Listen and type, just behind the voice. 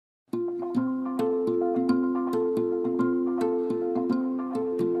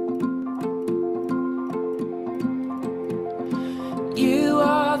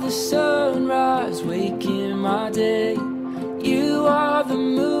sunrise, waking my day. You are the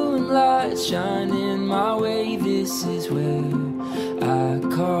moonlight shining my way. This is where I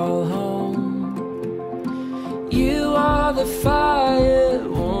call home. You are the fire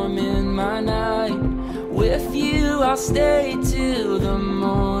warming my night. With you I'll stay till the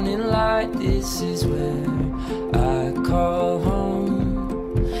morning light. This is where I call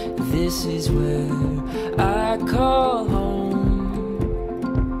home. This is where I call home.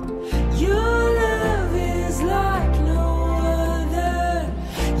 Your love is like no other.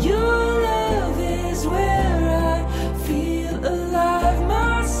 Your love is where I feel alive.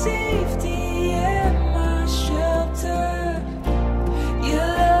 My safety and my shelter. Your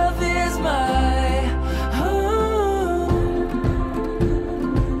love is my home.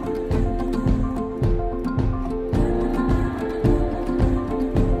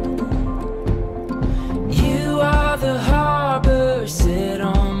 You are the harbor set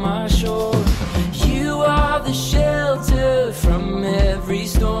on my shore. You are the shelter from every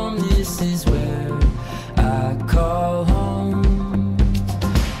storm. This is where I call home.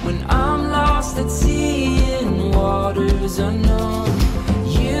 When I'm lost at sea in waters unknown,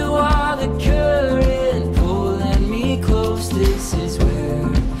 you are the current pulling me close. This is where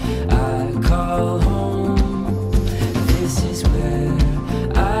I call home. This is where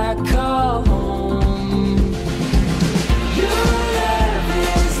I call home. Your love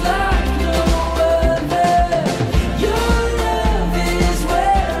is like no other. Your love is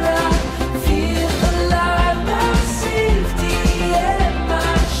where I feel alive. My safety and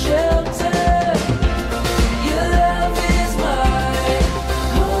my shelter. Your love is my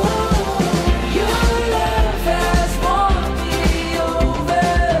home. Your love has won me over.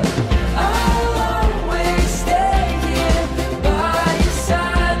 I'll always stay here by your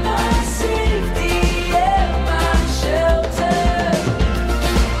side. My safety and my shelter.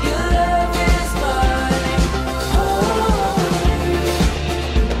 Your love is my home.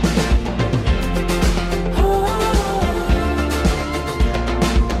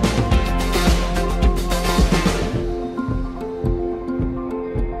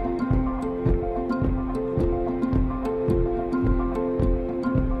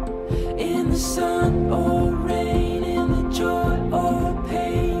 In the sun